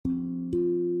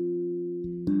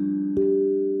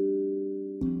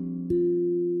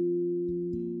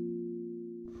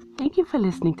Thank you for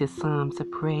listening to Psalms of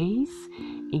Praise,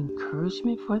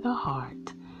 Encouragement for the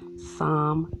Heart,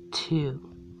 Psalm 2.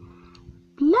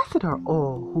 Blessed are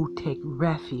all who take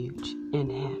refuge in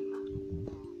Him.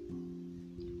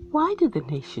 Why do the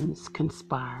nations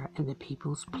conspire and the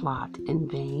peoples plot in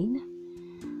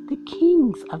vain? The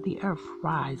kings of the earth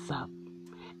rise up,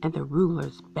 and the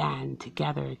rulers band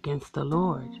together against the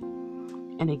Lord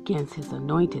and against His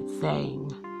anointed,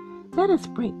 saying, Let us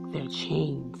break their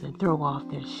chains and throw off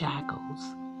their shackles.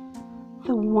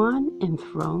 The one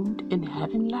enthroned in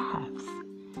heaven laughs.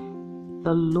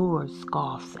 The Lord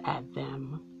scoffs at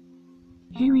them.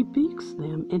 He rebukes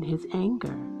them in His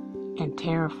anger and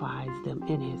terrifies them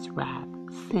in His wrath,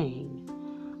 saying,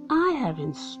 I have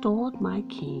installed my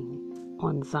King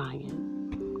on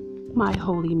Zion, my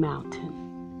holy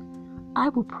mountain. I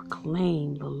will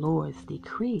proclaim the Lord's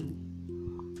decree.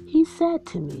 He said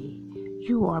to me,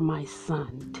 You are my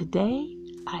son. Today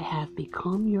I have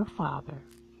become your father.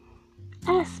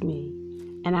 Ask me,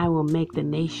 and I will make the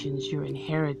nations your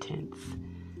inheritance,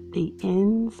 the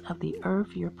ends of the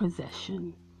earth your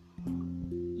possession.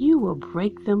 You will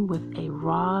break them with a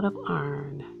rod of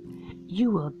iron. You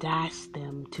will dash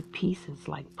them to pieces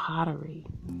like pottery.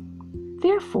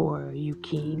 Therefore, you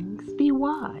kings, be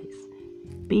wise.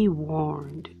 Be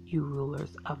warned, you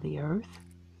rulers of the earth.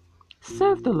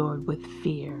 Serve the Lord with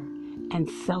fear and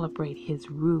celebrate His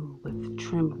rule with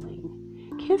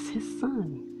trembling. Kiss His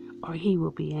Son, or He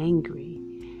will be angry,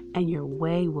 and your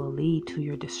way will lead to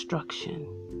your destruction.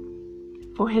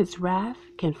 For His wrath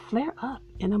can flare up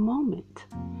in a moment.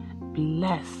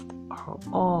 Blessed are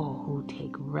all who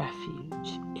take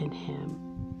refuge in Him.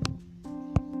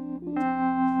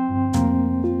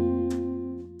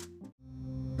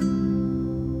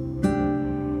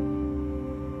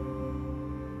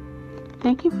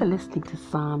 Thank you for listening to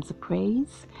Psalms of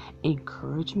Praise,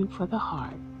 Encouragement for the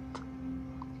Heart.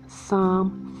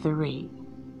 Psalm 3.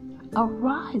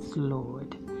 Arise,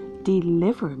 Lord,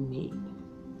 deliver me.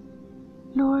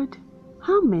 Lord,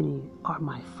 how many are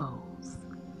my foes?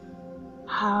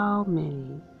 How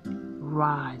many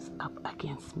rise up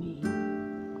against me?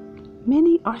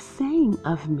 Many are saying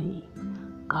of me,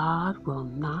 God will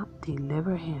not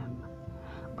deliver him.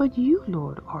 But you,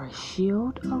 Lord, are a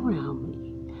shield around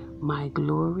me, my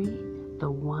glory,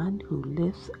 the one who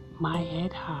lifts my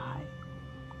head high.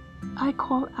 I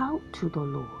call out to the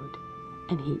Lord,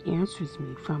 and He answers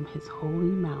me from His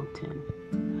holy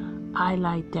mountain. I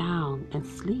lie down and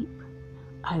sleep.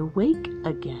 I wake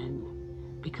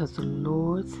again, because the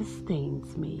Lord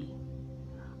sustains me.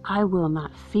 I will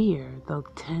not fear though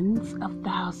tens of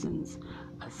thousands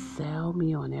assail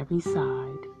me on every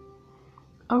side.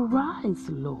 Arise,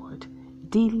 Lord,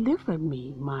 deliver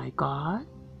me, my God.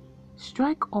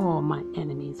 Strike all my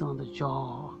enemies on the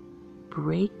jaw.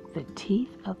 Break the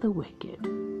teeth of the wicked.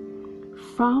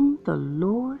 From the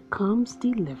Lord comes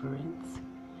deliverance.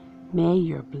 May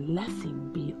your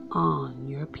blessing be on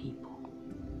your people.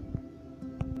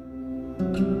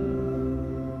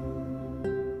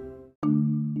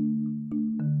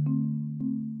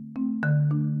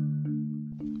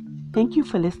 Thank you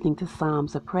for listening to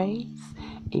Psalms of Praise,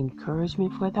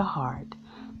 Encouragement for the Heart.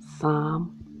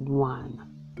 Psalm 1.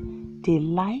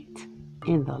 Delight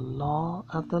in the law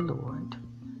of the Lord.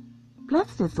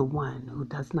 Blessed is the one who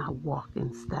does not walk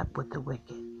in step with the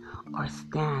wicked, or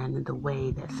stand in the way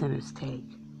that sinners take,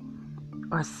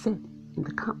 or sit in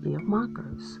the company of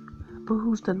mockers, but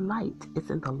whose delight is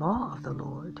in the law of the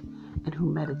Lord, and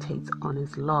who meditates on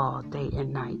His law day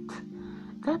and night.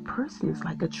 That person is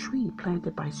like a tree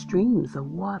planted by streams of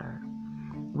water,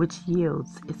 which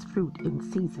yields its fruit in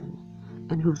season,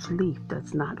 and whose leaf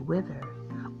does not wither.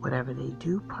 Whatever they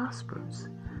do prospers.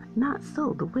 Not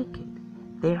so the wicked.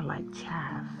 They are like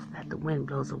chaff that the wind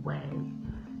blows away.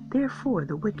 Therefore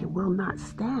the wicked will not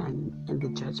stand in the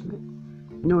judgment,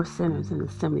 nor sinners in the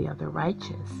assembly of the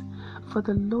righteous. For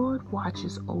the Lord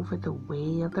watches over the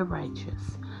way of the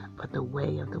righteous, but the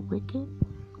way of the wicked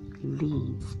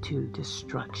leads to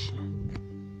destruction.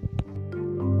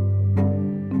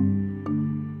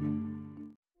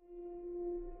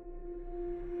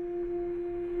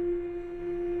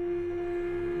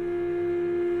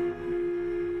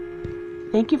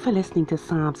 Thank you for listening to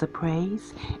Psalms of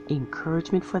Praise,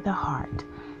 Encouragement for the Heart.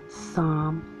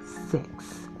 Psalm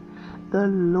 6. The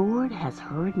Lord has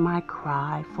heard my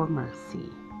cry for mercy.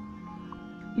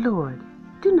 Lord,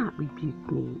 do not rebuke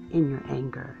me in your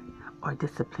anger, or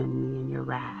discipline me in your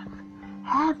wrath.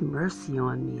 Have mercy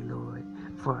on me, Lord,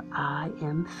 for I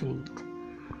am faint.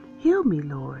 Heal me,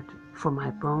 Lord, for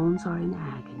my bones are in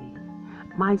agony.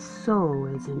 My soul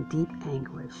is in deep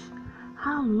anguish.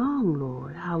 How long,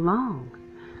 Lord, how long?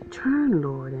 Turn,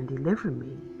 Lord, and deliver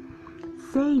me.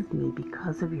 Save me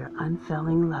because of your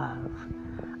unfailing love.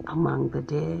 Among the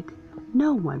dead,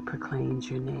 no one proclaims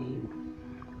your name.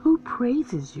 Who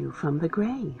praises you from the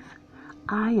grave?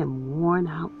 I am worn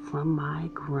out from my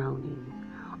groaning.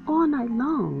 All night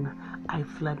long I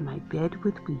flood my bed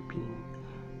with weeping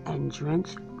and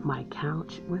drench my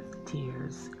couch with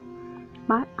tears.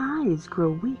 My eyes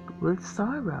grow weak with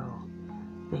sorrow.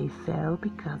 They fell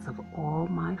because of all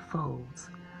my foes.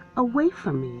 Away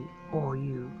from me, all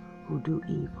you who do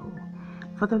evil.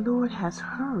 For the Lord has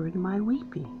heard my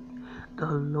weeping.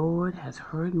 The Lord has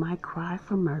heard my cry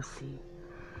for mercy.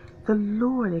 The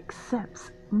Lord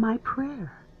accepts my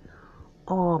prayer.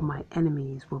 All my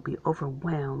enemies will be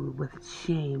overwhelmed with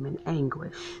shame and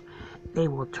anguish. They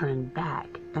will turn back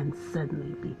and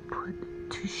suddenly be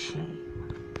put to shame.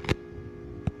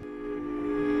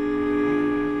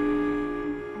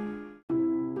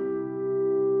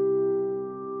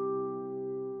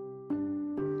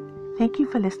 Thank you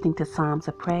for listening to Psalms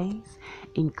of Praise,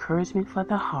 Encouragement for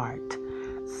the Heart,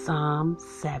 Psalm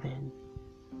 7.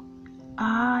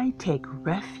 I take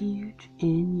refuge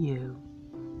in you.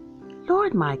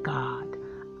 Lord my God,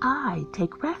 I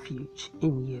take refuge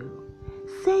in you.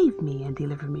 Save me and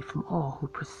deliver me from all who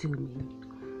pursue me,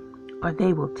 or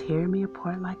they will tear me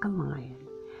apart like a lion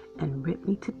and rip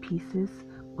me to pieces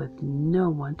with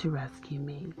no one to rescue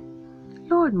me.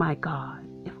 Lord my God,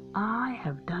 if I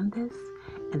have done this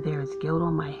and there is guilt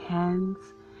on my hands,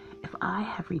 if I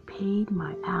have repaid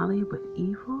my ally with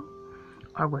evil,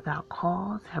 or without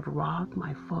cause have robbed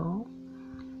my foe,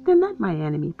 then let my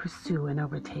enemy pursue and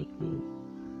overtake me.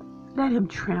 Let him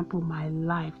trample my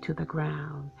life to the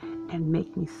ground and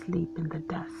make me sleep in the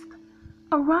dust.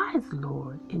 Arise,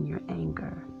 Lord, in your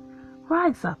anger.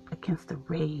 Rise up against the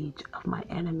rage of my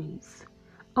enemies.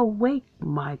 Awake,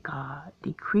 my God,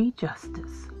 decree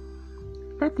justice.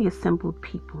 Let the assembled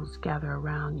peoples gather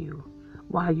around you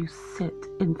while you sit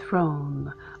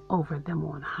enthroned over them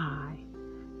on high.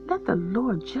 Let the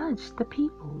Lord judge the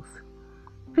peoples.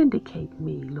 Vindicate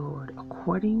me, Lord,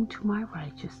 according to my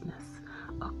righteousness,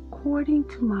 according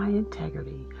to my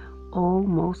integrity, O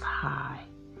Most High.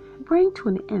 Bring to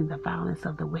an end the violence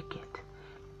of the wicked,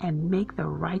 and make the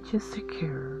righteous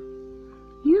secure.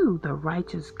 You, the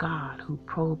righteous God who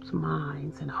probes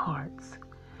minds and hearts.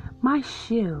 My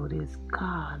shield is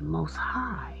God Most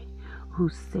High, who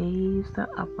saves the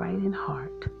upright in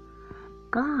heart.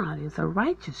 God is a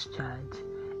righteous judge,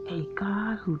 a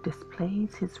God who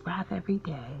displays his wrath every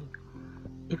day.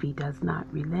 If he does not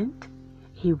relent,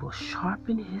 he will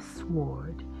sharpen his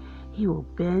sword. He will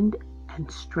bend and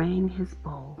strain his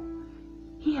bow.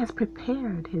 He has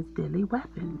prepared his deadly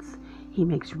weapons. He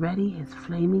makes ready his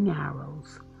flaming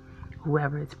arrows.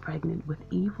 Whoever is pregnant with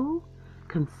evil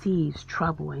conceives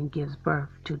trouble and gives birth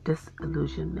to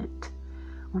disillusionment.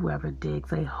 Whoever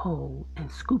digs a hole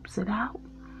and scoops it out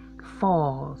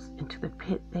falls into the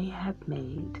pit they have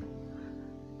made.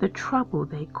 The trouble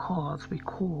they cause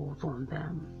recoils on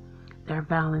them. Their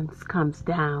violence comes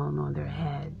down on their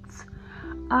heads.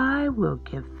 I will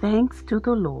give thanks to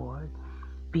the Lord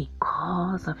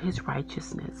because of his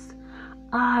righteousness.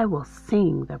 I will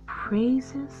sing the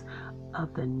praises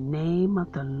of the name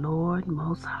of the Lord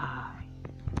Most High.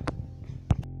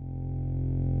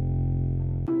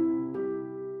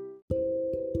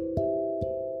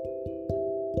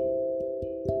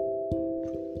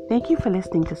 Thank you for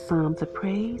listening to Psalms of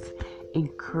Praise,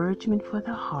 Encouragement for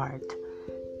the Heart,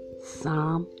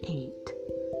 Psalm 8.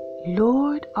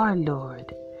 Lord, our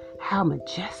Lord, how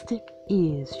majestic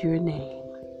is your name.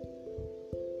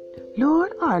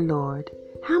 Lord, our Lord,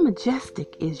 how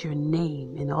majestic is your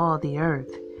name in all the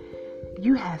earth.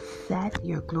 You have set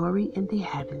your glory in the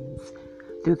heavens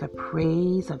through the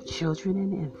praise of children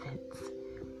and infants.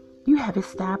 You have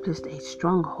established a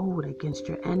stronghold against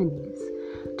your enemies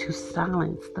to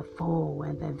silence the foe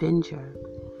and the avenger.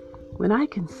 When I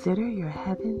consider your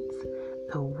heavens,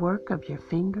 the work of your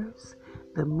fingers,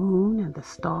 the moon and the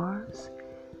stars,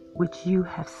 which you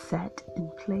have set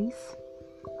in place,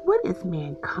 what is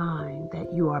mankind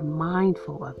that you are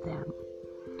mindful of them?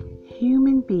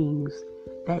 Human beings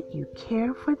that you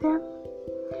care for them?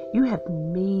 You have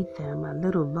made them a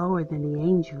little lower than the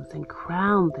angels and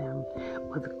crowned them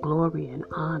with glory and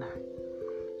honor.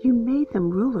 You made them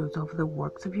rulers over the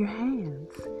works of your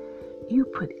hands. You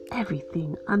put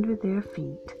everything under their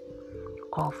feet,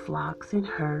 all flocks and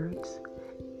herds,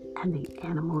 and the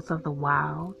animals of the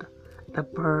wild, the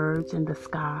birds in the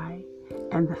sky,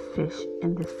 and the fish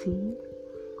in the sea,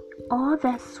 all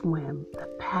that swim the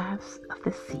paths of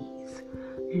the seas.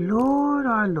 Lord,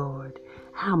 our Lord,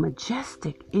 how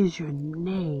majestic is your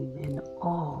name in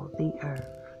all the earth.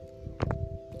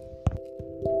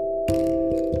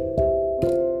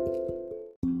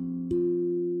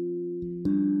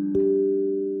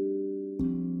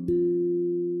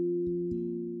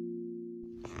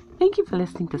 Thank you for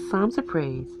listening to Psalms of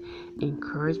Praise,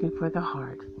 encouragement for the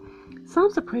heart.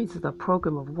 Psalms of Praise is a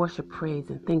program of worship, praise,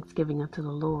 and thanksgiving unto the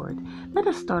Lord. Let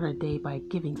us start our day by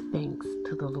giving thanks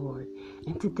to the Lord.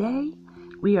 And today,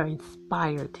 we are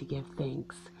inspired to give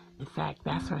thanks. In fact,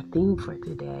 that's our theme for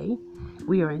today.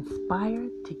 We are inspired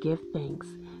to give thanks.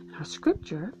 Our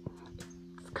scripture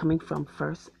is coming from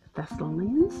 1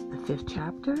 Thessalonians, the 5th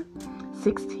chapter,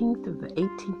 16th through the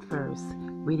 18th verse,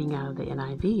 reading out of the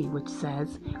NIV, which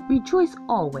says, "Rejoice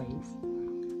always,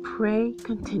 pray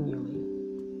continually,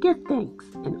 give thanks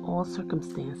in all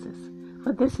circumstances,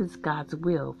 for this is God's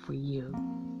will for you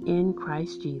in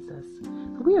Christ Jesus."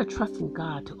 So we are trusting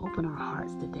God to open our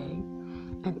hearts today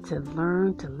and to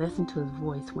learn to listen to His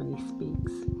voice when He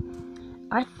speaks.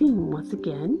 Our theme, once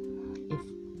again,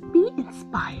 is be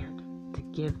inspired to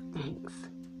give thanks.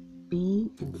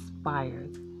 Be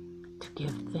inspired to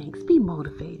give thanks. Be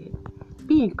motivated.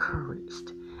 Be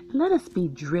encouraged. And let us be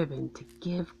driven to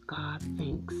give God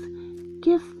thanks.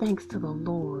 Give thanks to the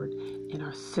Lord in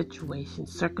our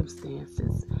situations,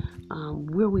 circumstances,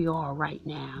 where we are right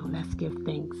now. Let's give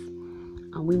thanks.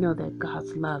 We know that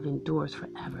God's love endures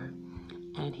forever.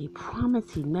 And He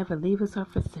promised He'd never leave us or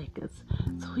forsake us.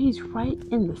 So He's right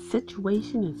in the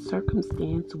situation and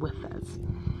circumstance with us.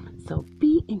 So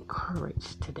be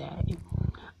encouraged today.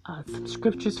 Some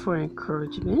scriptures for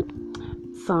encouragement.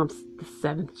 Psalms, the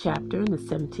 7th chapter and the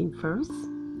 17th verse.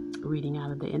 Reading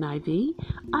out of the NIV.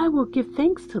 "I will give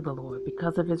thanks to the Lord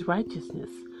because of His righteousness.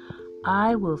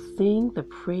 I will sing the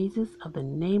praises of the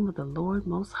name of the Lord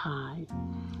Most High."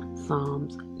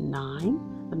 Psalms 9,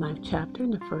 the 9th chapter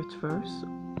and the 1st verse.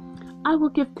 "I will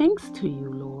give thanks to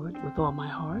you, Lord, with all my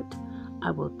heart.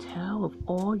 I will tell of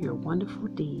all your wonderful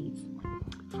deeds."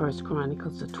 1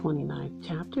 Chronicles, the 29th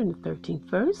chapter and the 13th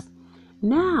verse.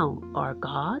 "Now, our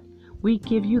God, we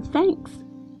give you thanks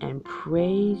and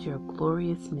praise your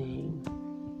glorious name."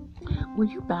 Will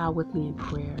you bow with me in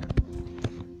prayer?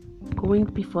 Going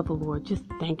before the Lord, just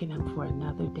thanking Him for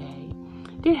another day.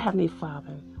 Dear Heavenly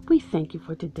Father, we thank you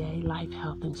for today, life,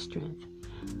 health, and strength.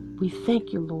 We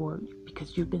thank you, Lord,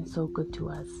 because you've been so good to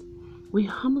us. We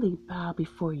humbly bow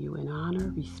before you in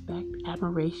honor, respect,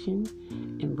 admiration,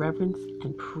 and reverence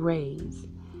and praise.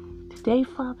 Today,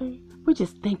 Father, we're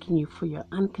just thanking you for your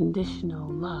unconditional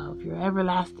love, your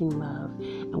everlasting love,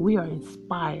 and we are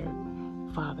inspired,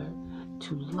 Father,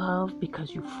 to love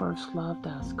because you first loved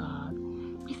us, God.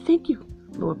 We thank you,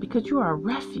 Lord, because you are our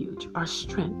refuge, our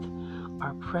strength,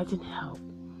 our present help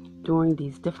during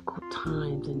these difficult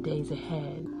times and days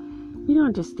ahead. We don't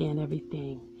understand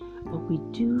everything, but we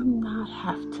do not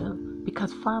have to,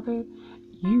 because, Father,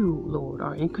 you, Lord,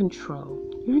 are in control.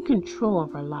 You're in control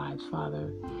of our lives,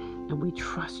 Father, and we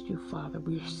trust you, Father.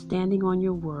 We are standing on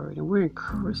your word, and we're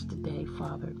encouraged today,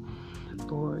 Father,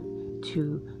 Lord,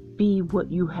 to be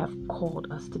what you have called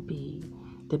us to be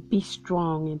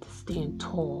strong and to stand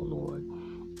tall, Lord,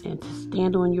 and to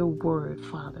stand on your word,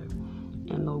 Father.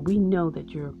 And Lord, we know that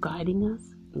you're guiding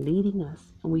us, leading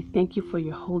us, and we thank you for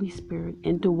your Holy Spirit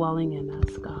indwelling in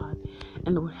us, God.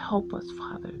 And Lord, help us,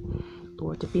 Father,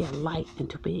 Lord, to be a light and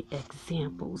to be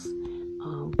examples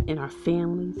in our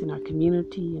families, in our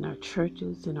community, in our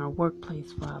churches, in our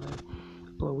workplace, Father.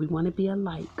 Lord, we want to be a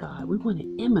light, God. We want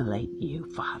to emulate you,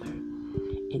 Father.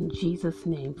 In Jesus'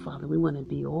 name, Father, we want to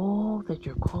be all that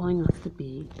you're calling us to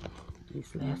be in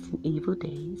these last and evil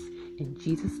days. In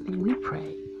Jesus' name we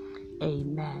pray.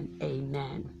 Amen.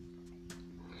 Amen.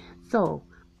 So,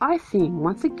 our theme,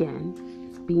 once again,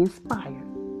 is be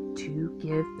inspired to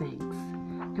give thanks.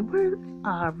 And we're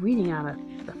reading out of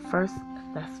the 1st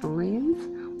Thessalonians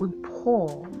when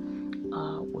Paul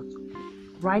was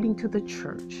writing to the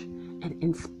church and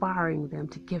inspiring them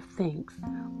to give thanks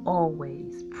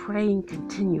always, praying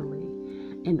continually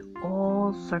in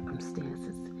all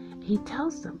circumstances. He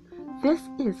tells them, this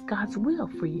is God's will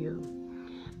for you.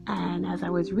 And as I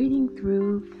was reading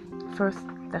through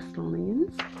 1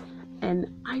 Thessalonians, and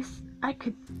I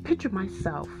could picture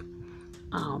myself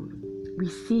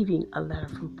receiving a letter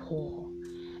from Paul.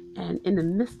 And in the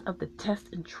midst of the test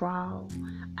and trial,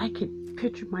 I could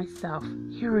picture myself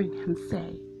hearing him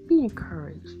say, be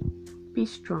encouraged, be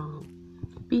strong,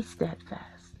 be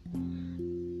steadfast,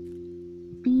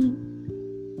 be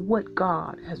what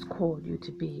God has called you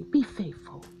to be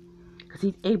faithful, because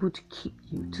he's able to keep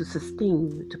you, to sustain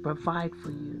you, to provide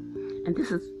for you. And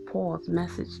this is Paul's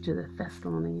message to the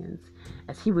Thessalonians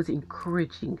as he was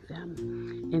encouraging them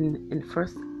in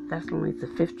 1 Thessalonians, the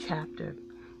 5th chapter,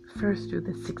 1st through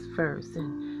the 6th verse,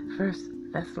 and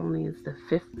 1 Thessalonians, the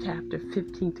 5th chapter,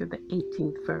 15th through the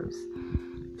 18th verse.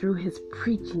 Through his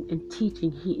preaching and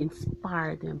teaching, he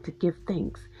inspired them to give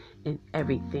thanks in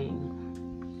everything.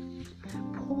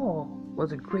 Paul Paul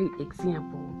was a great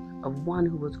example of one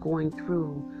who was going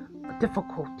through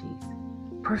difficulties,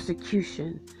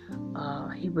 persecution.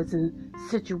 He was in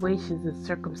situations and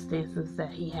circumstances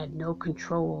that he had no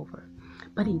control over.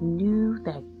 But he knew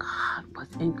that God was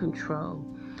in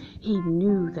control. He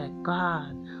knew that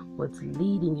God was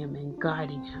leading him and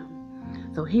guiding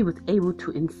him. So he was able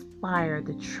to inspire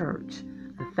the church,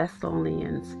 the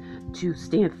Thessalonians, to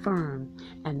stand firm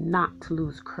and not to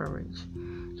lose courage.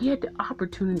 He had the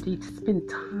opportunity to spend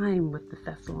time with the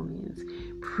Thessalonians,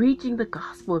 preaching the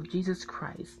gospel of Jesus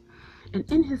Christ. And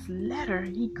in his letter,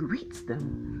 he greets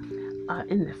them.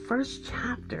 In the first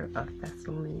chapter of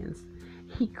Thessalonians,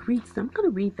 he greets them. I'm going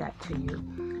to read that to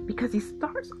you because he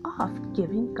starts off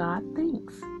giving God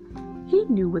thanks. He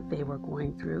knew what they were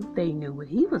going through. They knew what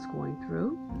he was going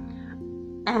through.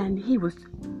 And he was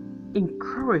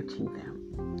encouraging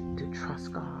them to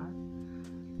trust God.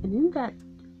 And in that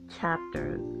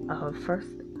chapter of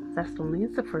 1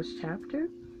 Thessalonians, the first chapter,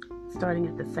 starting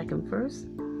at the second verse,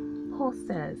 Paul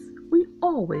says, "We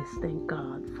always thank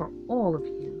God for all of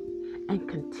you and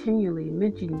continually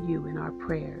mention you in our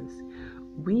prayers.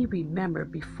 We remember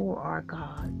before our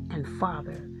God and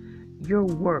Father your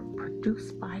work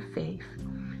produced by faith,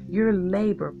 your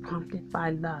labor prompted by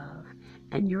love,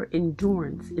 and your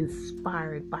endurance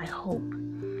inspired by hope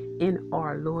in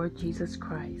our Lord Jesus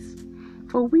Christ.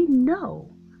 For we know,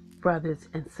 brothers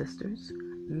and sisters,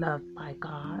 loved by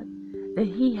God, that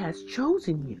he has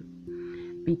chosen you,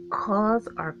 because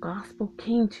our gospel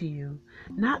came to you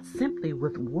not simply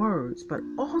with words, but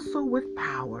also with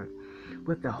power,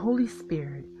 with the Holy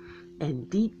Spirit and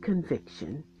deep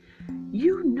conviction.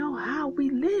 You know how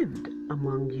we lived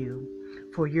among you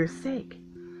for your sake.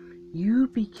 You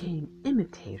became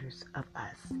imitators of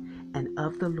us and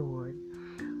of the Lord,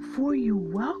 for you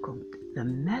welcomed the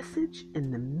message in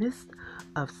the midst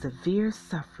of severe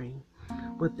suffering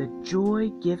with the joy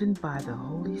given by the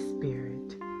Holy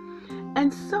Spirit.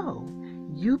 And so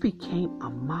you became a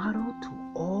model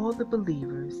to all the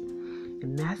believers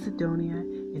in Macedonia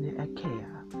and in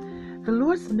Achaia. The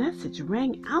Lord's message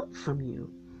rang out from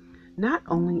you, not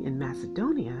only in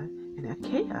Macedonia and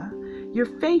Achaia. Your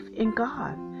faith in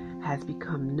God has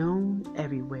become known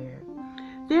everywhere.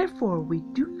 Therefore, we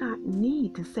do not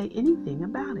need to say anything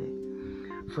about it,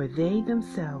 for they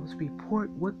themselves report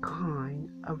what kind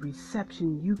of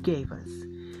reception you gave us.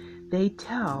 They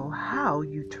tell how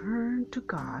you turned to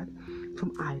God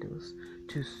from idols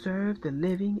to serve the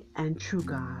living and true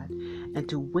God, and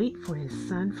to wait for his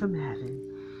Son from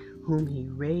heaven, whom he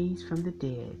raised from the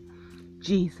dead,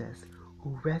 Jesus,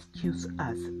 who rescues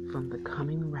us from the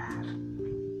coming wrath."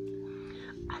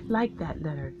 I like that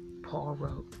letter Paul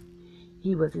wrote.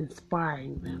 He was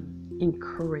inspiring them,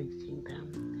 encouraging them,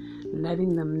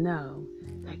 letting them know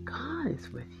that God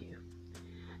is with you,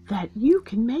 that you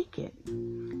can make it.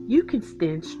 You can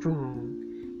stand strong.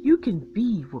 You can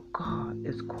be what God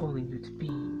is calling you to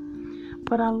be.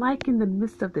 But I like in the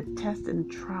midst of the test and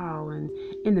trial and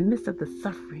in the midst of the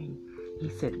suffering, he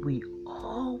said, we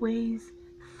always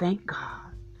thank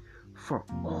God for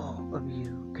all of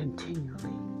you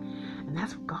continually. And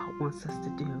that's what God wants us to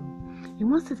do. He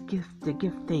wants us to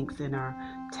give thanks in our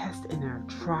tests, in our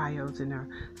trials, in our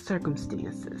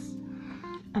circumstances.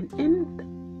 And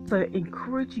in the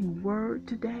encouraging word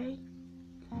today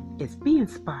is be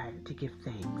inspired to give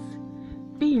thanks.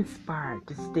 Be inspired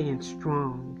to stand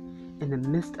strong in the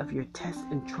midst of your tests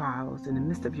and trials, in the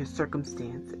midst of your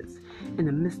circumstances, in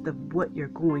the midst of what you're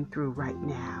going through right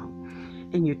now,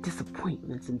 in your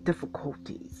disappointments and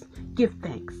difficulties. Give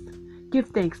thanks. Give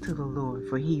thanks to the Lord,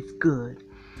 for he's good.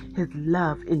 His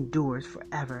love endures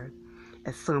forever.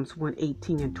 As Psalms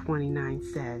 118:29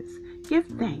 says, give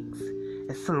thanks.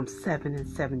 As Psalms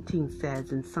 7:17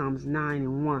 says, and Psalms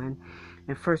 9:1,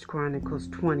 and 1 Chronicles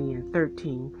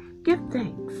 20:13, give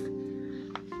thanks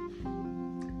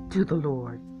to the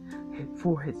Lord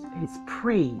for his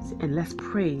praise, and let's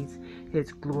praise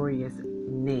his glorious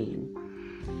name.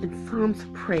 In Psalms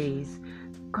praise,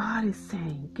 God is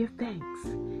saying, give thanks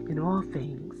in all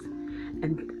things.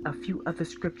 And a few other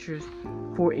scriptures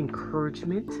for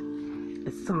encouragement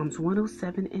is Psalms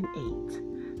 107:8.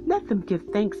 Let them give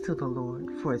thanks to the Lord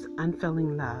for his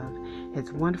unfailing love,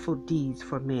 his wonderful deeds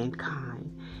for mankind.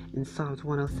 In Psalms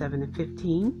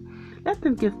 107:15, let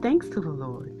them give thanks to the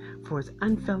Lord for his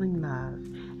unfailing love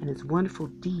and his wonderful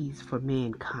deeds for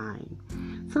mankind.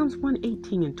 Psalms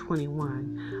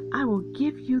 118:21, I will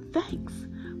give you thanks,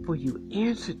 for you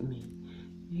answered me.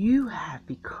 You have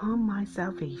become my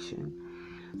salvation.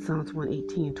 Psalms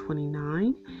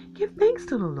 118:29, give thanks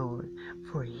to the Lord,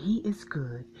 for he is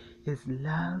good. His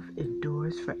love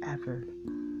endures forever.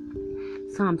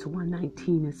 Psalms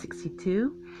 119 and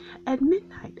 62. At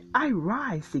midnight I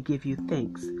rise to give you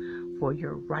thanks for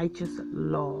your righteous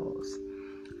laws.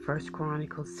 1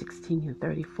 Chronicles 16 and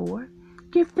 34.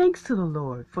 Give thanks to the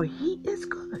Lord, for he is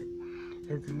good.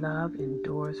 His love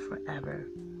endures forever.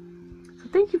 So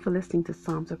thank you for listening to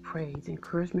Psalms of Praise,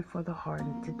 encouragement for the heart.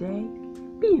 And today,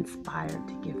 be inspired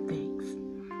to give thanks.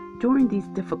 During these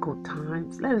difficult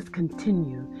times, let us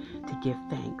continue to give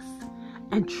thanks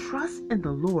and trust in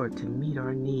the Lord to meet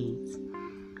our needs.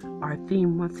 Our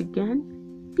theme once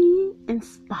again, be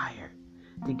inspired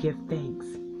to give thanks.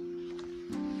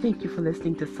 Thank you for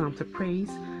listening to Psalms of Praise.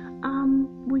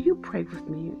 Will you pray with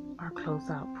me our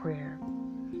closeout prayer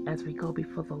as we go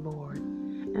before the Lord?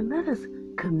 And let us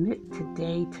commit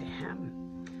today to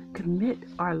Him. Commit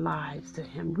our lives to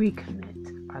Him.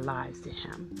 Recommit our lives to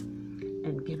Him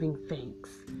and giving thanks.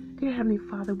 Dear Heavenly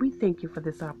Father, we thank you for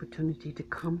this opportunity to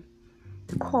come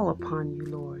to call upon you,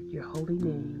 Lord, your holy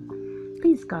name.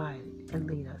 Please guide and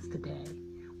lead us today.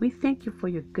 We thank you for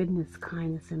your goodness,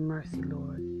 kindness, and mercy,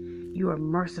 Lord. You are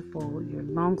merciful. You're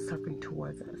long-suffering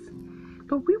towards us.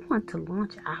 But we want to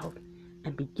launch out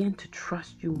and begin to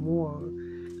trust you more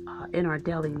in our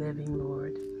daily living,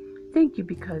 Lord. Thank you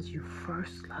because you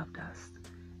first loved us,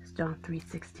 as John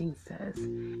 3:16 says,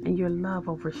 and your love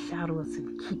overshadows us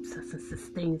and keeps us and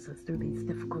sustains us through these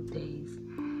difficult days.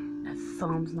 As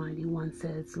Psalms 91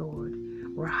 says, Lord,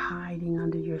 we're hiding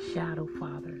under your shadow,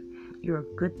 Father. You're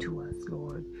good to us,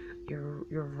 Lord.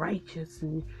 You're righteous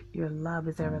and your love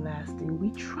is everlasting.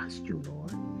 We trust you,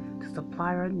 Lord, to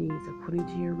supply our needs according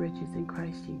to your riches in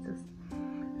Christ Jesus.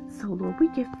 So, Lord, we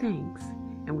give thanks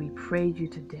and we praise you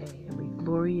today and we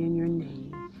glory in your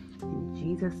name. In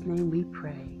Jesus' name we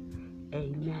pray.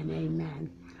 Amen, amen.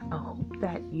 I hope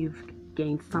that you've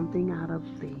gained something out of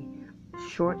the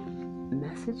short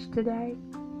message today.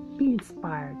 Be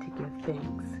inspired to give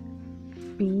thanks.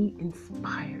 Be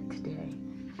inspired today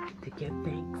to give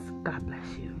thanks. God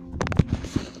bless you.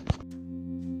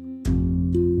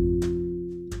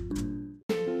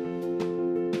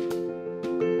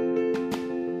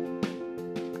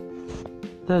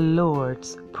 The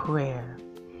Lord's Prayer.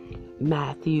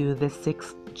 Matthew, the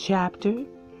 6th chapter,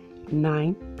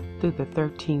 9th through the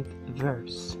 13th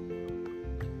verse.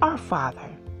 Our Father,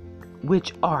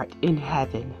 which art in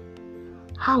heaven,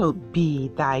 hallowed be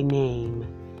thy name.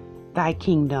 Thy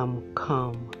kingdom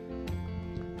come.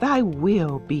 Thy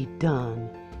will be done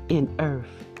in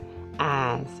earth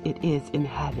as it is in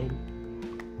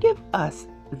heaven. Give us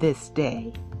this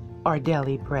day our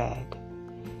daily bread,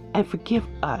 and forgive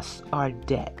us our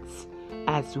debts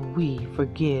as we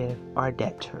forgive our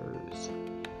debtors.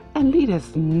 And lead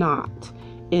us not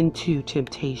into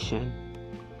temptation,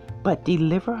 but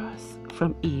deliver us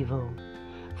from evil.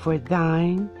 For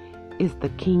thine is the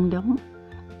kingdom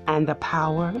and the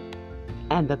power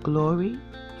and the glory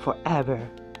forever.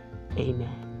 Amen.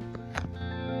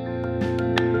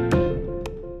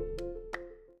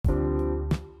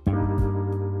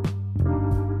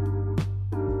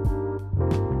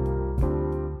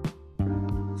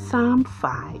 Psalm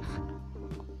 5.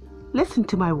 Listen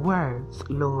to my words,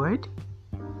 Lord.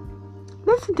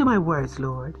 Listen to my words,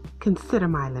 Lord. Consider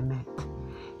my lament.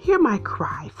 Hear my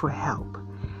cry for help,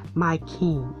 my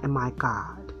King and my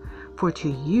God. For to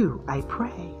you I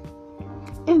pray.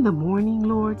 In the morning,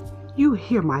 Lord, you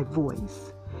hear my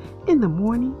voice. In the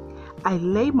morning, I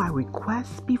lay my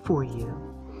requests before you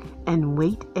and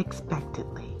wait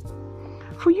expectantly.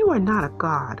 For you are not a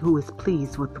God who is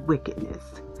pleased with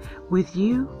wickedness. With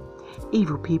you,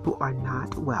 evil people are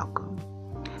not welcome.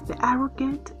 The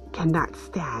arrogant cannot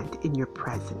stand in your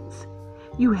presence.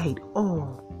 You hate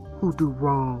all who do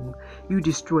wrong. You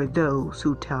destroy those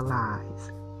who tell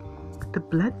lies. The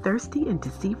bloodthirsty and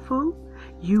deceitful,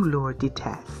 you, Lord,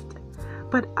 detest.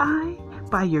 But I,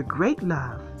 by your great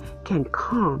love, can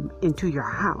come into your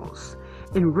house.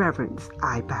 In reverence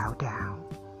I bow down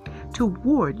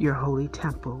toward your holy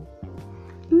temple.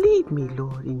 Lead me,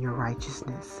 Lord, in your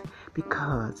righteousness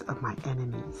because of my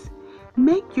enemies.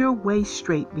 Make your way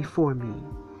straight before me.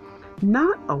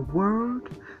 Not a word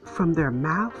from their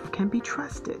mouth can be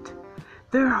trusted.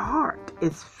 Their heart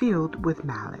is filled with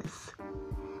malice.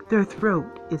 Their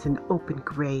throat is an open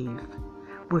grave.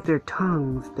 With their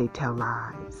tongues they tell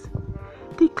lies.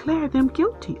 Declare them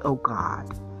guilty, O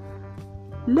God.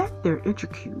 Let their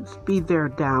iniquities be their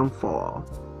downfall.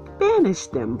 Banish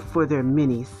them for their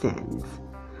many sins,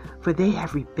 for they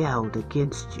have rebelled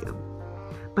against you.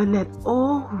 But let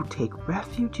all who take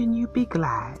refuge in you be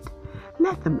glad.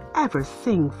 Let them ever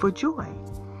sing for joy.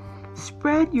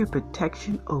 Spread your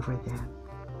protection over them,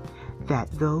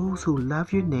 that those who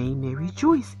love your name may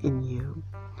rejoice in you.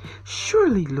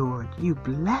 Surely, Lord, you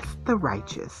bless the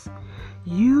righteous.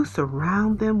 You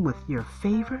surround them with your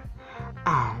favor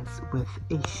as with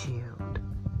a shield.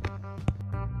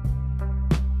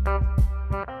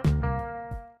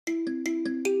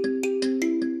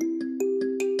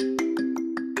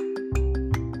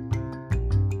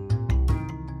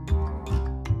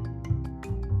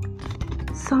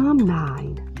 Psalm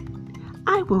 9.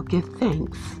 I will give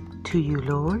thanks to you,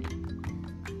 Lord.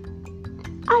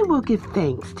 I will give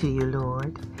thanks to you,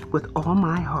 Lord, with all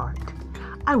my heart.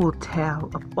 I will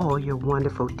tell of all your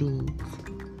wonderful deeds.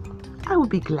 I will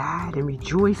be glad and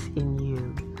rejoice in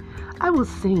you. I will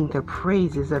sing the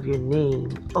praises of your name,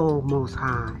 O Most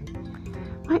High.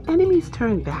 My enemies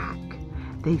turn back.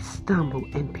 They stumble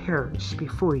and perish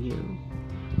before you.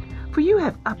 For you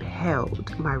have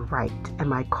upheld my right and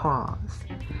my cause.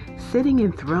 Sitting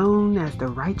enthroned as the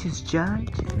righteous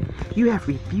judge, you have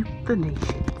rebuked the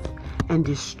nations and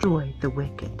destroyed the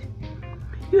wicked.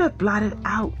 You have blotted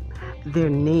out their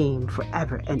name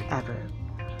forever and ever.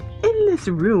 Endless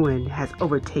ruin has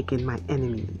overtaken my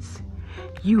enemies.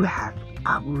 You have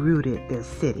uprooted their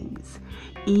cities.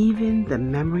 Even the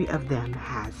memory of them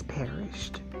has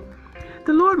perished.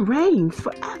 The Lord reigns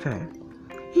forever.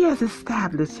 He has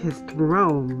established his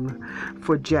throne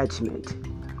for judgment.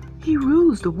 He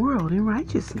rules the world in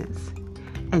righteousness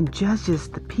and judges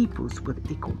the peoples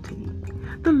with equity.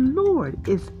 The Lord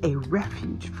is a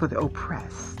refuge for the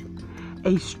oppressed,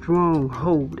 a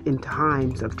stronghold in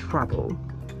times of trouble.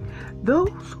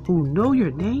 Those who know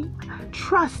your name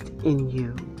trust in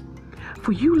you.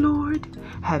 For you, Lord,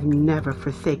 have never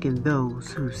forsaken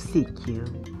those who seek you.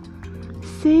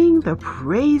 Sing the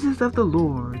praises of the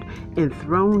Lord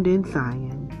enthroned in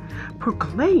Zion.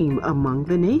 Proclaim among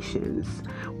the nations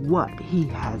what he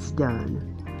has done.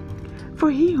 For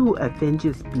he who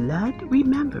avenges blood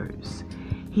remembers.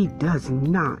 He does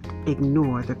not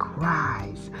ignore the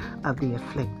cries of the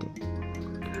afflicted.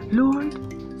 Lord,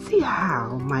 see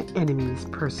how my enemies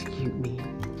persecute me.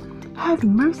 Have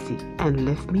mercy and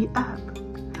lift me up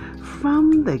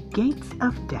from the gates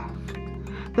of death,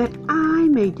 that I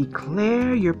may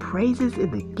declare your praises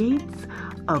in the gates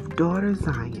of daughter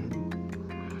Zion,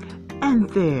 and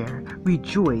there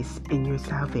rejoice in your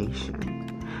salvation.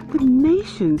 The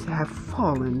nations have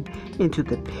fallen into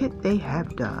the pit they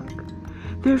have dug.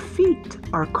 Their feet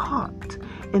are caught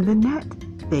in the net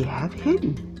they have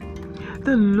hidden.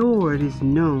 The Lord is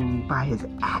known by his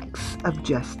acts of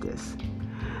justice.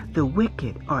 The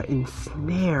wicked are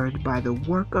ensnared by the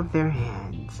work of their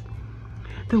hands.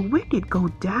 The wicked go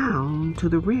down to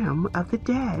the realm of the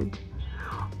dead.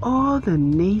 All the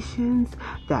nations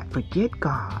that forget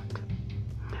God.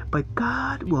 But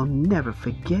God will never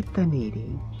forget the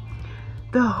needy.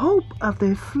 The hope of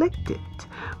the afflicted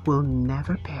will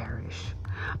never perish.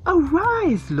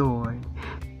 Arise, Lord.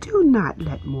 Do not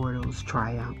let mortals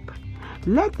triumph.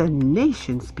 Let the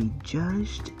nations be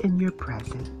judged in your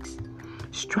presence.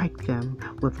 Strike them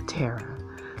with terror.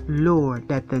 Lord,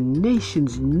 let the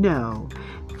nations know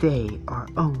they are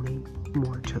only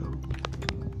mortal.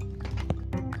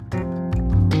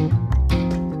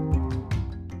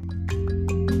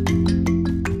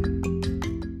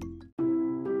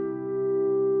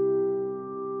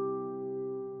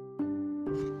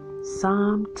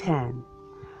 Psalm 10.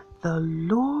 The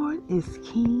Lord is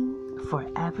King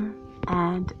forever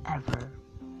and ever.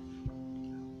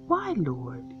 Why,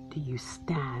 Lord, do you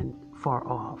stand far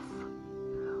off?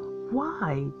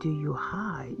 Why do you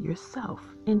hide yourself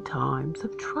in times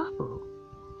of trouble?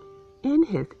 In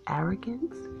his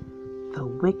arrogance, the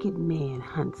wicked man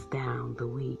hunts down the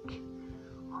weak,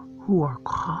 who are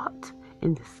caught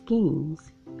in the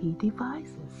schemes he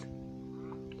devises.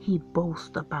 He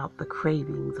boasts about the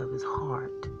cravings of his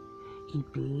heart. He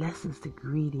blesses the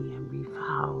greedy and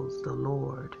reviles the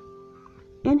Lord.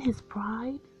 In his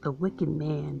pride, the wicked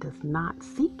man does not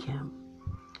seek him.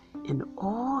 In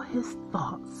all his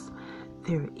thoughts,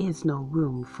 there is no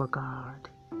room for God.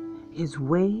 His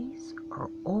ways are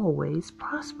always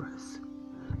prosperous.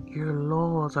 Your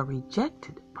laws are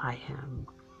rejected by him.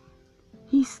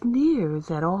 He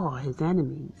sneers at all his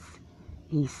enemies.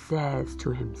 He says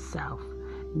to himself,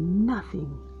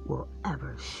 nothing will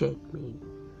ever shake me.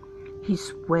 He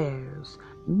swears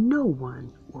no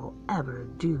one will ever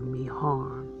do me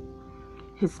harm.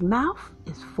 His mouth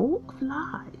is full of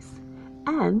lies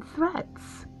and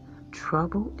threats.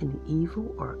 Trouble and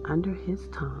evil are under his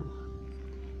tongue.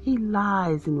 He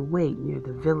lies in wait near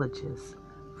the villages.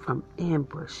 From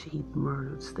ambush he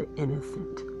murders the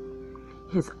innocent.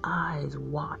 His eyes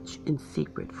watch in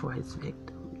secret for his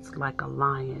victims. Like a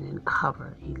lion in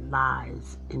cover, he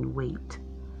lies in wait.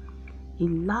 He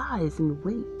lies in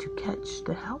wait to catch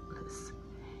the helpless.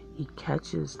 He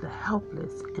catches the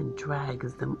helpless and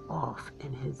drags them off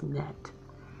in his net.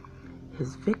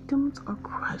 His victims are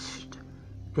crushed.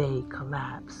 They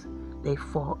collapse. They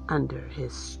fall under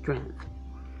his strength.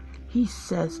 He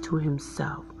says to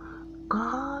himself,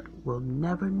 God will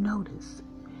never notice.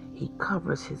 He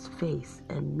covers his face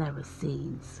and never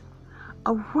sees.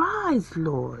 Arise,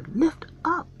 Lord, lift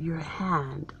up your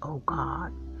hand, O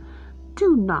God.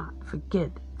 Do not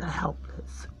forget the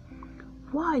helpless.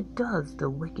 Why does the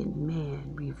wicked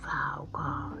man revile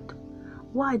God?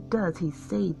 Why does he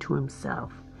say to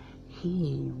himself,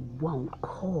 he won't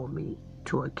call me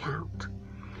to account?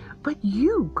 But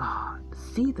you, God,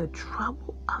 see the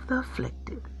trouble of the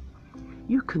afflicted.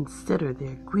 You consider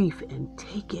their grief and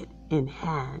take it in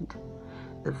hand.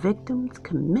 The victims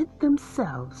commit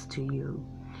themselves to you.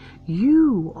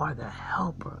 You are the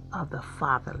helper of the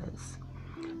fatherless.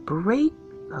 Break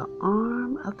the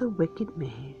arm of the wicked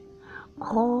man.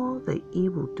 Call the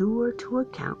evildoer to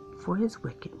account for his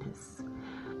wickedness.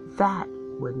 That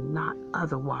would not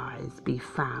otherwise be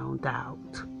found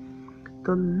out.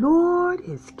 The Lord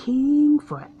is king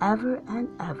forever and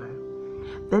ever.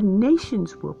 The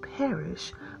nations will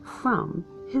perish from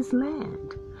his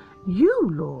land. You,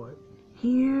 Lord,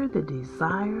 hear the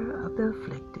desire of the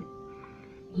afflicted.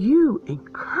 You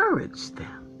encourage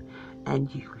them,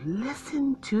 and you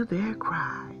listen to their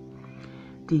cry,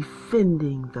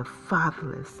 defending the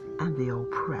fatherless and the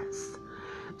oppressed,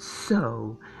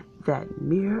 so that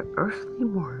mere earthly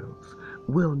mortals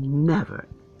will never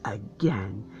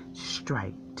again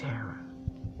strike terror.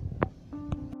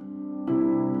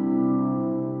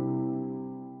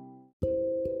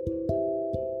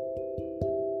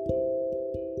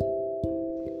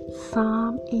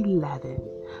 Psalm 11.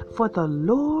 For the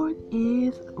Lord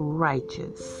is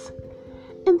righteous.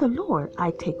 In the Lord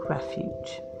I take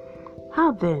refuge.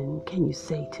 How then can you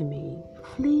say to me,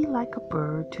 flee like a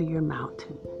bird to your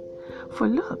mountain? For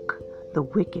look, the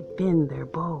wicked bend their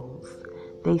bows.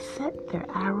 They set their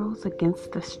arrows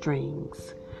against the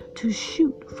strings, to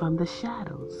shoot from the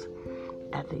shadows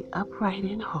at the upright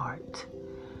in heart.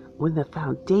 When the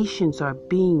foundations are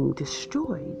being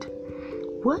destroyed,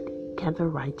 what can the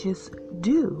righteous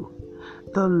do?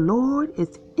 The Lord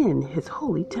is in his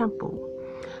holy temple.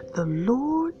 The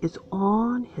Lord is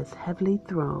on his heavenly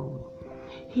throne.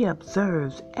 He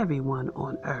observes everyone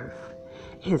on earth.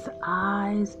 His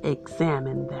eyes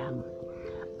examine them.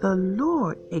 The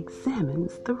Lord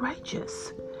examines the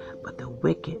righteous, but the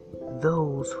wicked,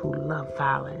 those who love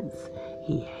violence,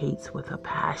 he hates with a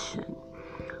passion.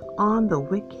 On the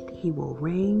wicked he will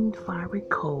rain fiery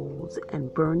coals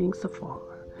and burning sulphur.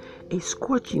 A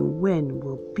scorching wind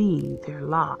will be their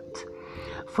lot.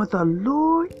 For the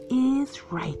Lord is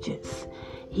righteous.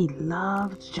 He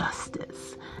loves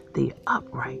justice. The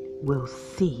upright will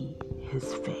see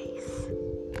his face.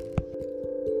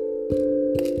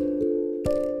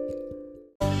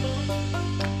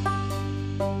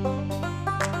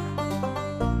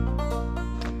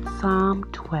 Psalm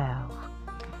 12.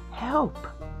 Help,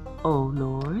 O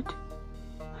Lord.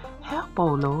 Help,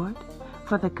 O Lord,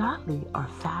 for the godly are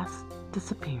fast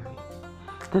disappearing.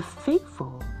 The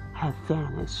faithful have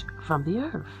vanished from the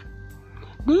earth.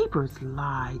 Neighbors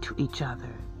lie to each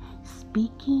other,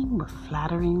 speaking with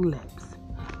flattering lips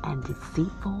and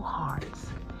deceitful hearts.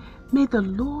 May the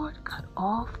Lord cut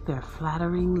off their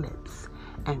flattering lips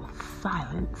and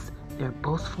silence their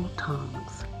boastful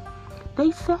tongues.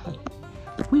 They say,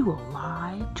 we will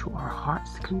lie to our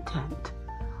heart's content.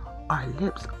 Our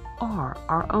lips are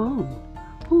our own.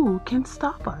 Who can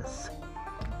stop us?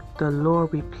 The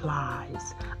Lord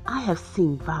replies, I have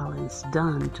seen violence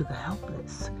done to the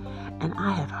helpless, and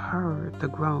I have heard the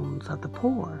groans of the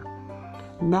poor.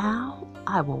 Now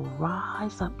I will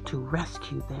rise up to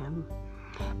rescue them,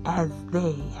 as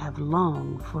they have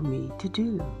longed for me to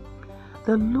do.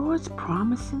 The Lord's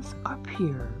promises are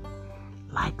pure,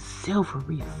 like silver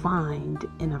refined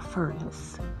in a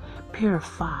furnace,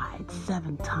 purified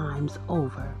 7 times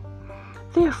over.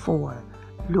 Therefore,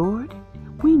 Lord,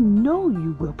 we know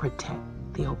you will protect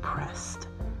the oppressed,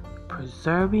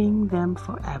 preserving them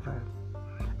forever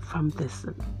from this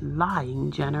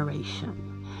lying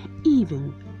generation,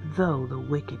 even though the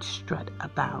wicked strut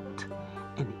about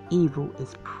and evil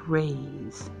is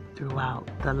praised throughout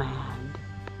the land.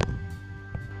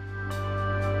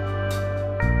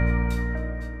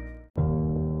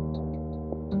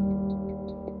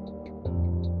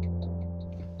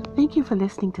 Thank you for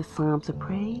listening to Psalms of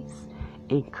Praise,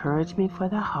 Encouragement for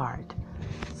the Heart.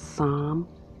 Psalm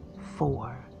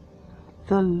 4.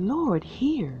 The Lord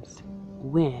hears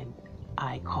when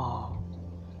I call.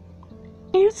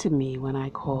 Answer me when I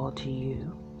call to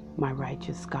you, my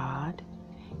righteous God.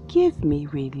 Give me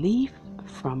relief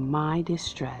from my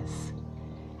distress.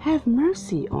 Have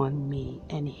mercy on me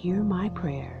and hear my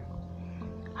prayer.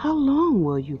 How long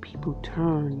will you people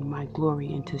turn my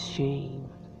glory into shame?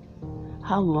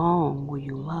 How long will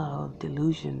you love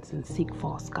delusions and seek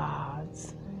false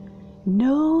gods?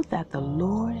 Know that the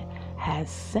Lord has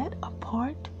set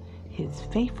apart his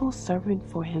faithful servant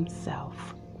for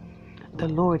himself. The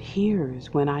Lord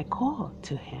hears when I call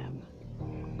to him.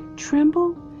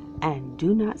 Tremble and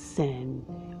do not sin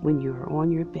when you are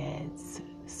on your beds.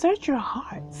 Search your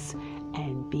hearts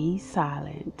and be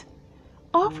silent.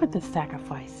 Offer the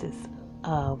sacrifices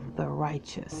of the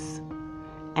righteous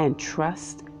and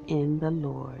trust in the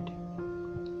Lord.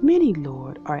 Many,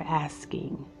 Lord, are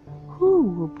asking, who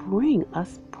will bring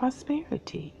us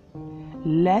prosperity?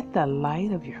 Let the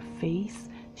light of your face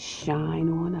shine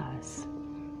on us.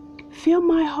 Fill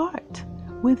my heart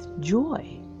with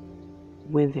joy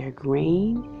when their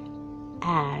grain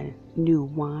and new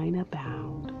wine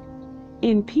abound.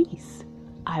 In peace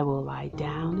I will lie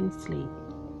down and sleep.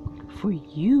 For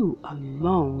you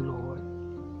alone,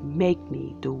 Lord, make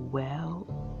me dwell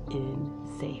in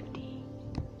safety.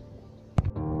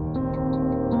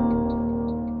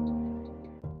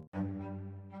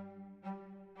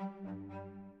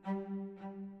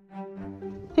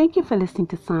 Thank you for listening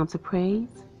to Psalms of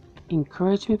Praise,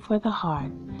 Encouragement for the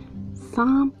Heart.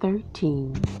 Psalm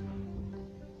 13.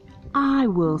 I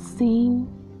will sing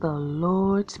the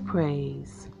Lord's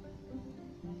praise.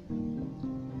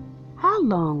 How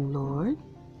long, Lord,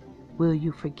 will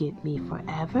you forget me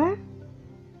forever?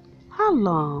 How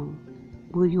long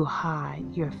will you hide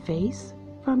your face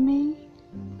from me?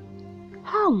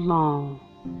 How long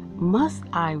must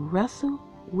I wrestle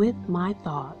with my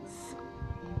thoughts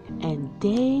and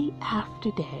day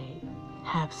after day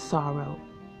have sorrow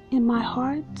in my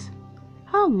heart?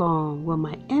 How long will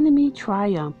my enemy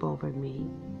triumph over me?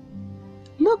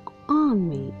 Look on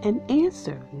me and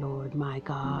answer, Lord my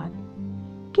God.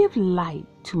 Give light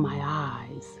to my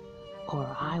eyes,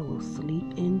 or I will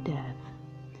sleep in death.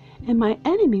 And my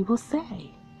enemy will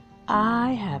say,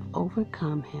 I have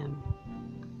overcome him.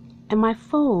 And my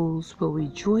foes will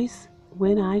rejoice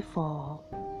when I fall.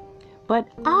 But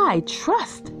I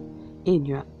trust in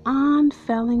your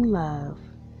unfailing love.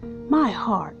 My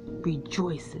heart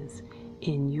rejoices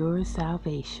in your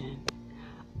salvation.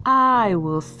 I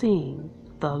will sing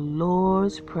the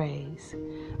Lord's praise,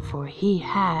 for he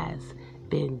has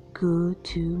been good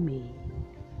to me.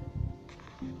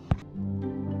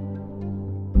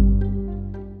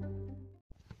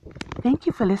 Thank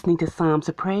you for listening to Psalms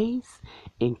of Praise,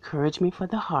 Encouragement for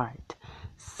the Heart.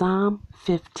 Psalm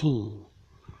 15.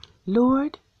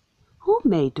 Lord, who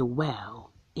may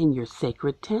dwell in your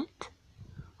sacred tent?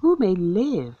 Who may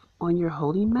live on your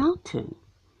holy mountain?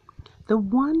 The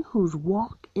one whose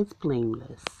walk is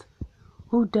blameless,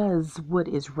 who does what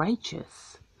is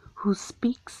righteous, who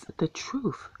speaks the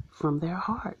truth from their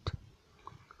heart,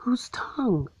 whose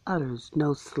tongue utters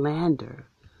no slander,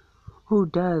 who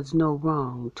does no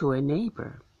wrong to a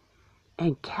neighbor,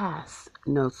 and casts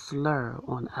no slur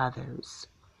on others,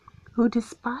 who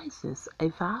despises a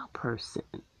vile person,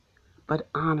 but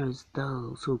honors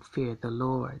those who fear the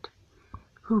Lord,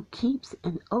 who keeps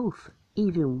an oath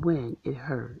even when it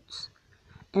hurts,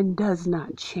 and does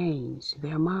not change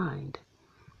their mind,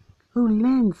 who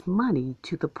lends money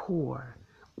to the poor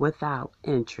without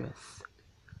interest,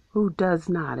 who does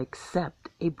not accept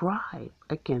a bribe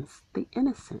against the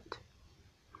innocent.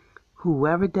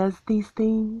 Whoever does these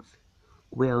things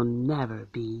will never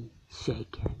be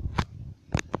shaken.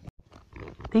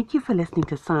 Thank you for listening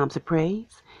to Psalms of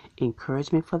Praise,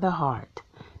 Encouragement for the Heart.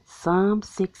 Psalm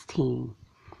 16.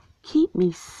 Keep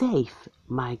me safe,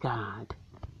 my God.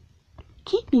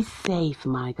 Keep me safe,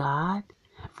 my God,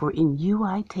 for in you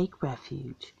I take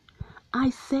refuge. I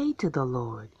say to the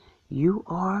Lord, you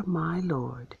are my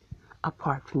Lord.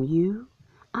 Apart from you,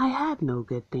 I have no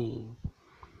good thing.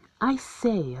 I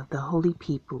say of the holy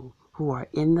people who are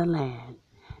in the land,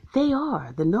 they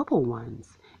are the noble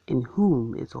ones, in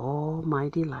whom is all my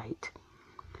delight.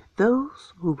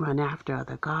 Those who run after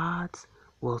other gods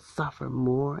will suffer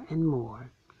more and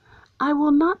more. I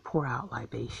will not pour out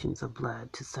libations of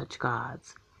blood to such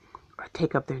gods, or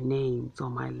take up their names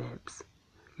on my lips.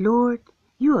 Lord,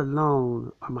 you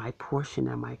alone are my portion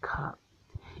and my cup.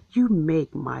 You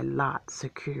make my lot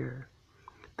secure.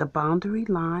 The boundary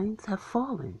lines have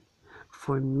fallen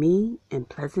for me in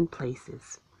pleasant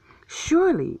places.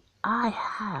 Surely I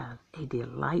have a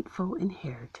delightful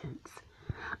inheritance.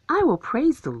 I will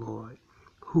praise the Lord,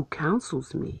 who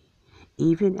counsels me.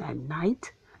 Even at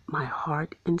night, my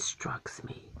heart instructs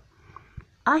me.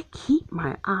 I keep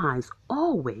my eyes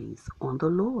always on the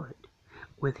Lord.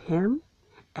 With him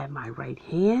at my right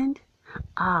hand,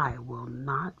 I will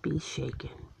not be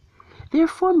shaken.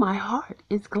 Therefore my heart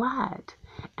is glad,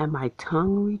 and my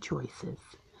tongue rejoices.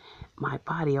 My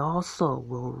body also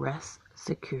will rest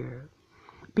secure,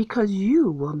 because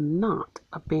you will not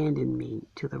abandon me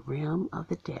to the realm of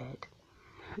the dead,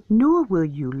 nor will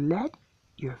you let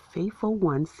your faithful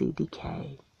one see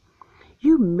decay.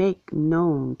 You make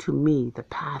known to me the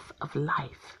path of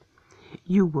life.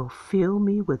 You will fill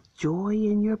me with joy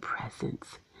in your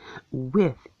presence,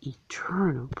 with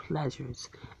eternal pleasures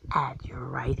at your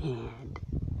right hand.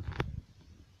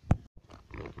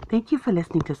 Thank you for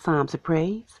listening to Psalms of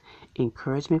Praise,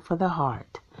 Encouragement for the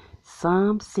Heart.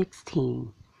 Psalm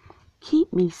 16.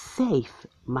 Keep me safe,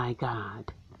 my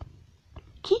God.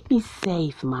 Keep me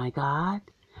safe, my God,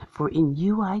 for in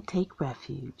you I take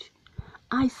refuge.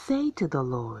 I say to the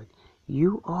Lord,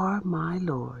 you are my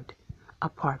Lord.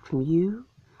 Apart from you,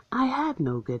 I have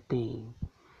no good thing.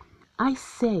 I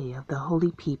say of the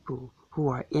holy people who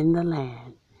are in the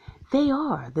land, they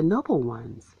are the noble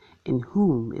ones, in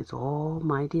whom is all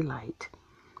my delight.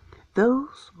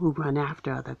 Those who run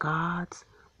after other gods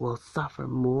will suffer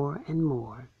more and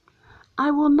more. I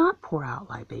will not pour out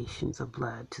libations of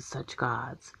blood to such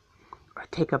gods, or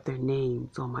take up their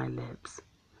names on my lips.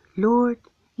 Lord,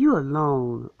 you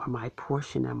alone are my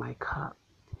portion and my cup.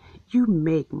 You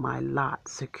make my lot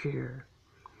secure.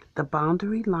 The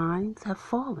boundary lines have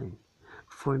fallen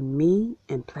for me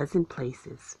in pleasant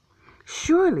places.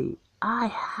 Surely I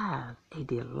have a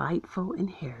delightful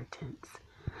inheritance.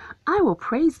 I will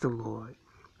praise the Lord,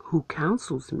 who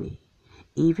counsels me.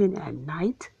 Even at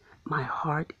night, my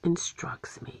heart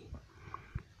instructs me.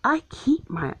 I keep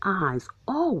my eyes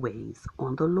always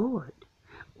on the Lord.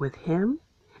 With him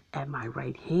at my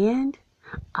right hand,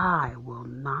 I will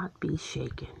not be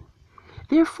shaken.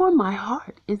 Therefore my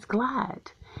heart is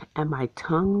glad, and my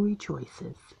tongue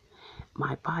rejoices.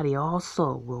 My body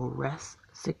also will rest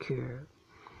secure,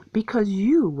 because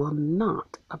you will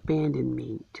not abandon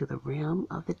me to the realm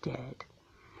of the dead,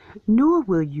 nor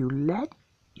will you let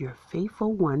your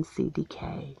faithful one see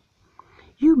decay.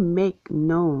 You make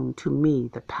known to me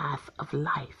the path of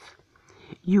life.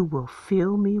 You will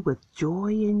fill me with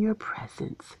joy in your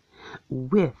presence,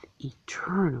 with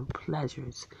eternal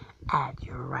pleasures at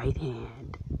your right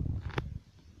hand.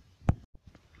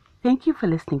 Thank you for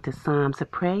listening to Psalms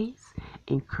of Praise,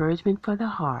 Encouragement for the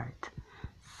Heart.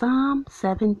 Psalm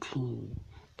 17,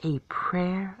 a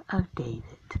prayer of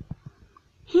David.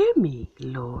 Hear me,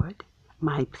 Lord,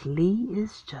 my plea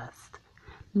is just.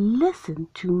 Listen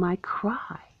to my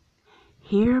cry.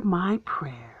 Hear my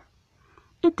prayer.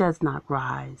 It does not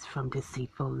rise from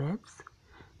deceitful lips.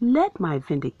 Let my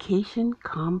vindication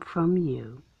come from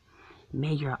you.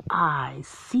 May your eyes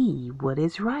see what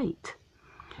is right.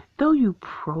 Though you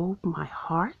probe my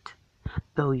heart,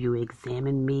 though you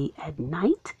examine me at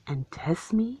night and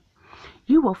test me,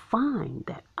 you will find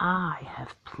that I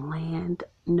have planned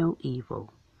no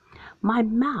evil. My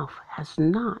mouth has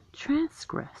not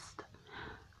transgressed.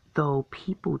 Though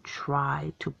people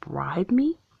try to bribe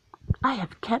me, I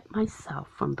have kept myself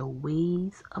from the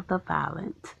ways of the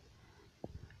violent,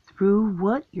 through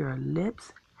what your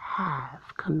lips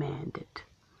have commanded.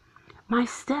 My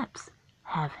steps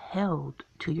have held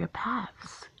to your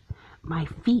paths. My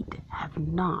feet have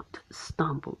not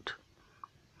stumbled.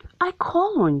 I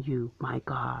call on you, my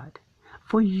God,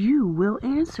 for you will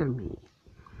answer me.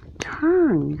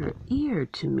 Turn your ear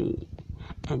to me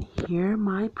and hear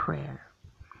my prayer.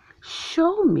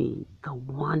 Show me the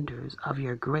wonders of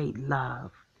your great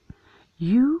love,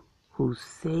 you who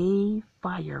save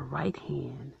by your right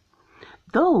hand,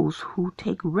 those who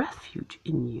take refuge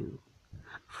in you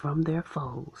from their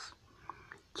foes.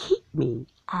 Keep me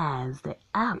as the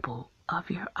apple of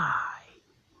your eye.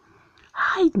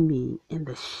 Hide me in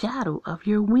the shadow of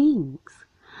your wings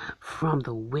from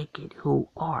the wicked who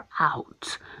are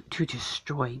out to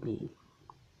destroy me,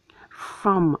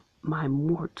 from my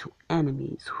mortal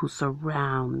enemies who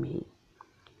surround me.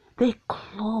 They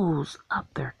close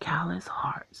up their callous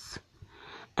hearts,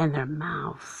 and their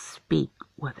mouths speak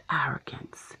with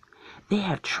arrogance. They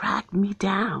have tracked me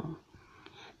down.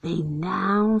 They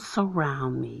now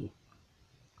surround me.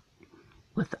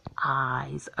 With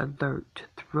eyes alert to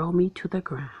throw me to the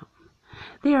ground.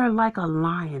 They are like a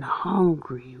lion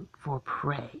hungry for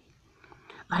prey,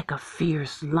 like a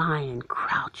fierce lion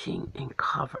crouching in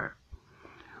cover.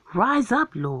 Rise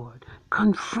up, Lord,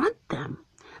 confront them,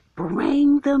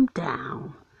 bring them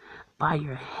down. By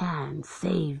your hand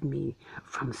save me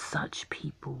from such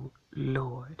people,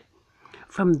 Lord,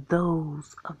 from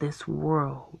those of this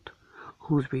world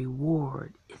whose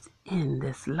reward is in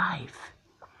this life.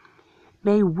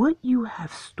 May what you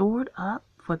have stored up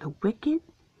for the wicked,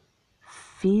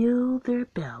 fill their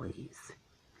bellies.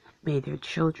 May their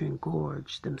children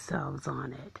gorge themselves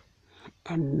on it,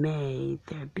 and may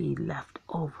there be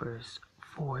leftovers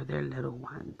for their little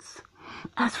ones.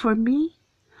 As for me,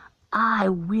 I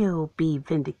will be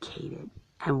vindicated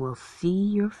and will see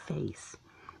your face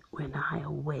when I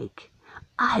awake.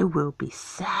 I will be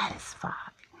satisfied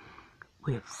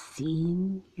with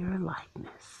seeing your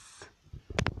likeness.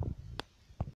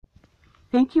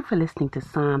 Thank you for listening to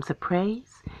Psalms of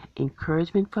Praise,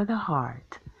 Encouragement for the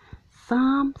Heart.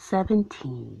 Psalm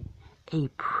 17, a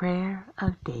prayer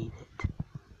of David.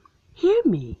 Hear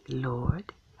me,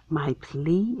 Lord, my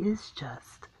plea is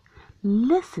just.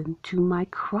 Listen to my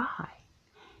cry.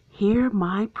 Hear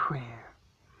my prayer.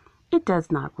 It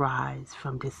does not rise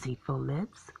from deceitful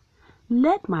lips.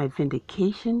 Let my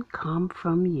vindication come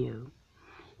from you.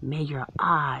 May your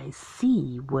eyes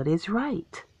see what is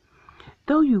right.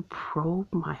 Though you probe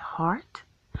my heart,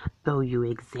 though you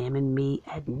examine me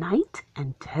at night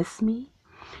and test me,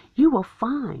 you will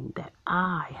find that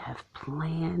I have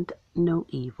planned no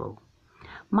evil.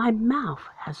 My mouth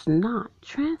has not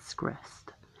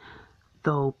transgressed.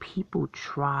 Though people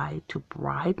try to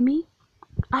bribe me,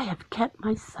 I have kept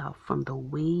myself from the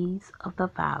ways of the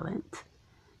violent,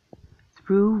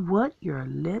 through what your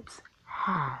lips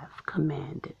have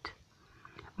commanded.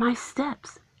 My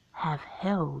steps have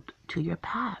held to your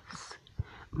paths.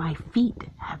 My feet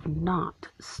have not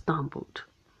stumbled.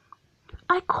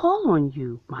 I call on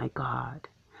you, my God,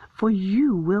 for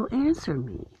you will answer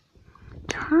me.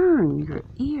 Turn your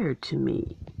ear to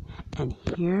me and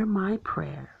hear my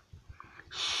prayer.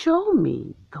 Show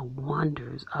me the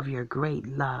wonders of your great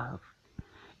love,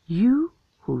 you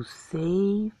who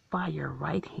save by your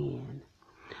right hand,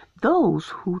 those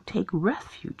who take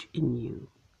refuge in you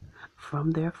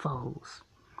from their foes.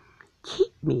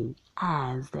 Keep me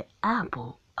as the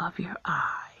apple of your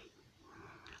eye.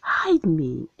 Hide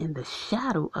me in the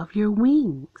shadow of your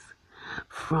wings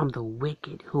from the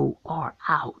wicked who are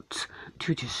out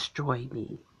to destroy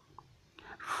me,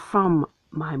 from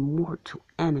my mortal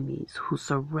enemies who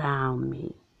surround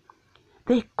me.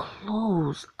 They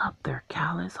close up their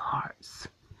callous hearts,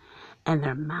 and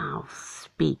their mouths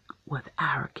speak with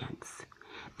arrogance.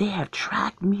 They have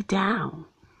tracked me down.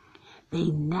 They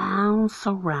now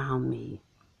surround me.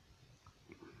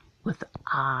 With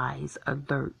eyes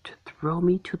alert to throw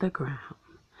me to the ground.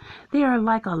 They are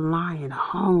like a lion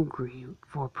hungry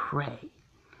for prey,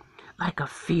 like a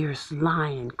fierce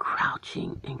lion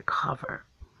crouching in cover.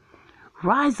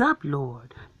 Rise up,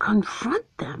 Lord, confront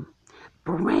them,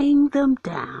 bring them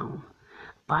down.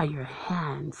 By your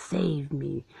hand save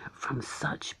me from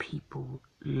such people,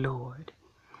 Lord,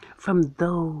 from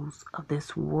those of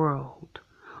this world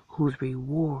whose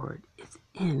reward is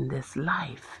in this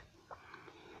life.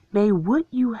 May what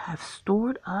you have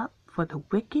stored up for the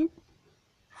wicked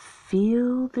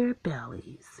fill their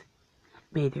bellies.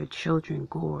 May their children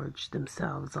gorge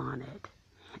themselves on it,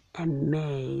 and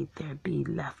may there be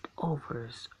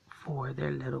leftovers for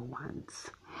their little ones.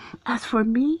 As for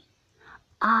me,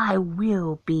 I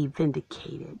will be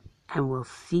vindicated and will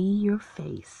see your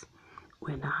face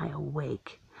when I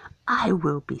awake. I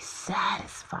will be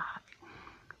satisfied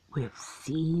with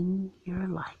seeing your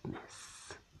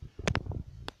likeness.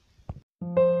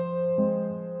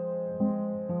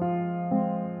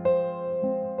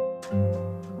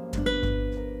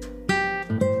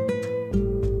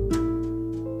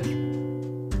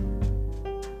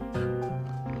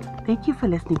 Thank you for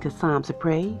listening to Psalms of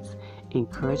Praise,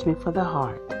 Encouragement for the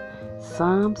Heart.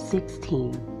 Psalm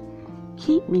 16.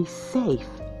 Keep me safe,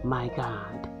 my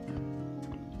God.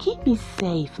 Keep me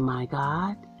safe, my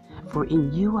God, for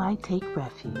in you I take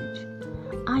refuge.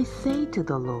 I say to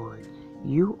the Lord,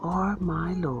 you are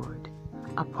my Lord.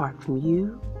 Apart from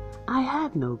you, I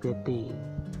have no good thing.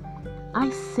 I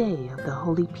say of the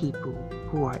holy people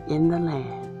who are in the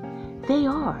land, they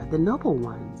are the noble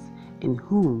ones, in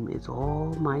whom is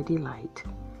all my delight.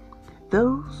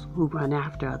 Those who run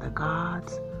after other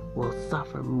gods will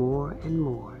suffer more and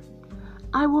more.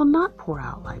 I will not pour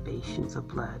out libations of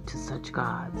blood to such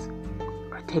gods,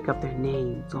 or take up their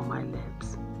names on my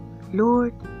lips.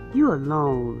 Lord, you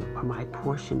alone are my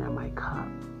portion and my cup.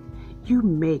 You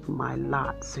make my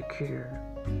lot secure.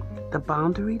 The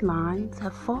boundary lines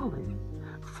have fallen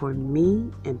for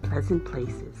me in pleasant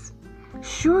places.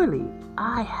 Surely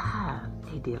I have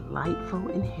a delightful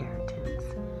inheritance.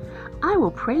 I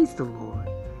will praise the Lord,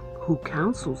 who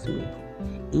counsels me.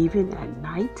 Even at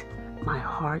night, my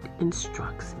heart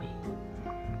instructs me.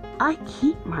 I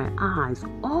keep my eyes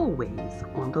always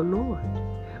on the Lord.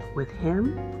 With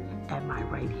him at my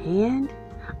right hand,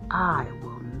 I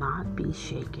will not be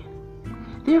shaken.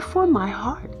 Therefore my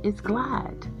heart is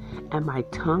glad, and my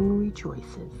tongue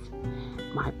rejoices.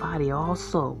 My body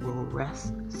also will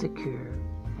rest secure,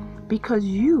 because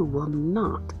you will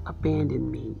not abandon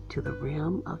me to the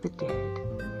realm of the dead,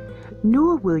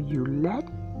 nor will you let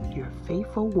your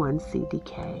faithful one see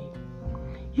decay.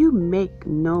 You make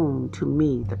known to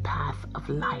me the path of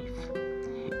life.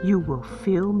 You will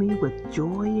fill me with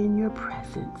joy in your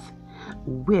presence,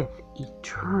 with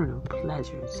eternal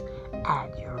pleasures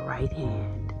at your right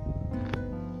hand.